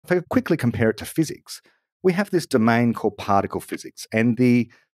To quickly compare it to physics, we have this domain called particle physics, and the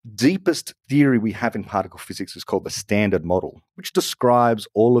deepest theory we have in particle physics is called the Standard Model, which describes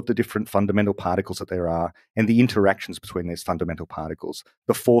all of the different fundamental particles that there are and the interactions between these fundamental particles,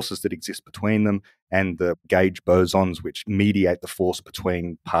 the forces that exist between them, and the gauge bosons which mediate the force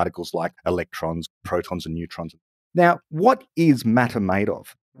between particles like electrons, protons, and neutrons. Now, what is matter made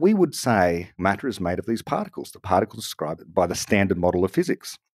of? We would say matter is made of these particles. The particles described by the Standard Model of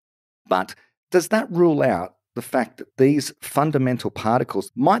physics. But does that rule out the fact that these fundamental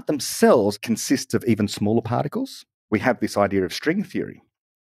particles might themselves consist of even smaller particles? We have this idea of string theory.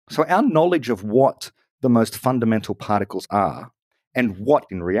 So our knowledge of what the most fundamental particles are and what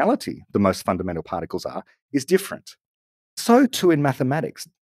in reality the most fundamental particles are is different. So too in mathematics.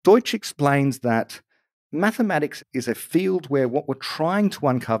 Deutsch explains that mathematics is a field where what we're trying to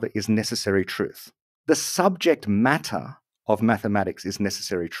uncover is necessary truth. The subject matter of mathematics is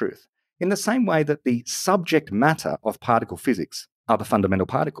necessary truth, in the same way that the subject matter of particle physics are the fundamental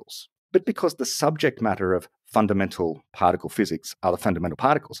particles. But because the subject matter of fundamental particle physics are the fundamental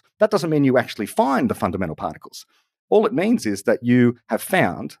particles, that doesn't mean you actually find the fundamental particles. All it means is that you have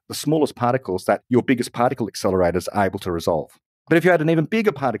found the smallest particles that your biggest particle accelerators are able to resolve. But if you had an even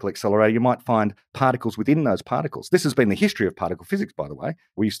bigger particle accelerator, you might find particles within those particles. This has been the history of particle physics, by the way.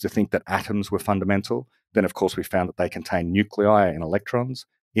 We used to think that atoms were fundamental. Then, of course, we found that they contain nuclei and electrons.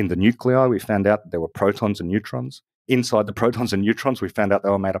 In the nuclei, we found out that there were protons and neutrons. Inside the protons and neutrons, we found out they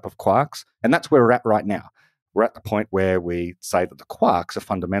were made up of quarks. And that's where we're at right now. We're at the point where we say that the quarks are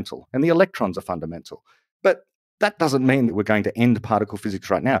fundamental and the electrons are fundamental. But that doesn't mean that we're going to end particle physics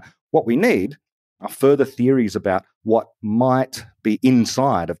right now. What we need are further theories about what might be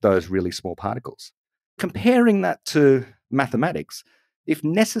inside of those really small particles. Comparing that to mathematics, if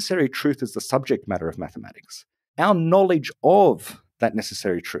necessary truth is the subject matter of mathematics, our knowledge of that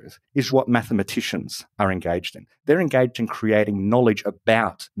necessary truth is what mathematicians are engaged in. They're engaged in creating knowledge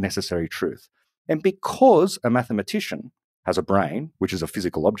about necessary truth. And because a mathematician has a brain, which is a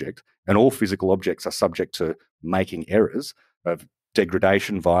physical object, and all physical objects are subject to making errors of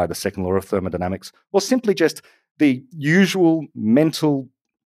degradation via the second law of thermodynamics, or simply just the usual mental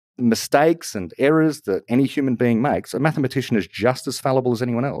mistakes and errors that any human being makes, a mathematician is just as fallible as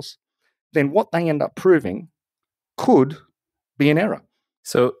anyone else, then what they end up proving could be an error.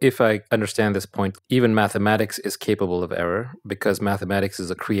 So if I understand this point, even mathematics is capable of error because mathematics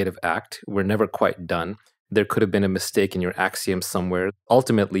is a creative act. We're never quite done. There could have been a mistake in your axiom somewhere.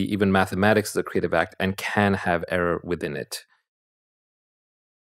 Ultimately, even mathematics is a creative act and can have error within it.